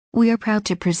We are proud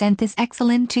to present this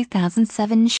excellent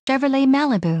 2007 Chevrolet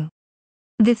Malibu.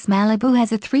 This Malibu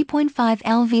has a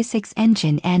 3.5L V6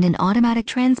 engine and an automatic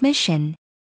transmission.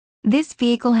 This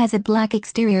vehicle has a black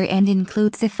exterior and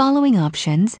includes the following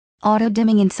options: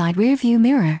 auto-dimming inside rear-view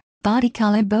mirror, body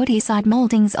color body side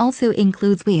moldings, also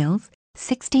includes wheels,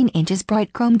 16 inches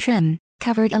bright chrome trim,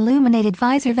 covered illuminated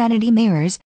visor vanity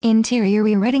mirrors, interior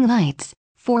rear reading lights,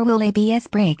 4-wheel ABS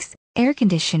brakes, air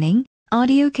conditioning,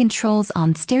 audio controls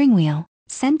on steering wheel,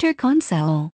 center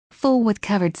console, full with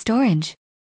covered storage.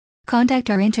 Contact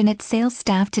our internet sales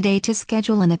staff today to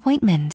schedule an appointment.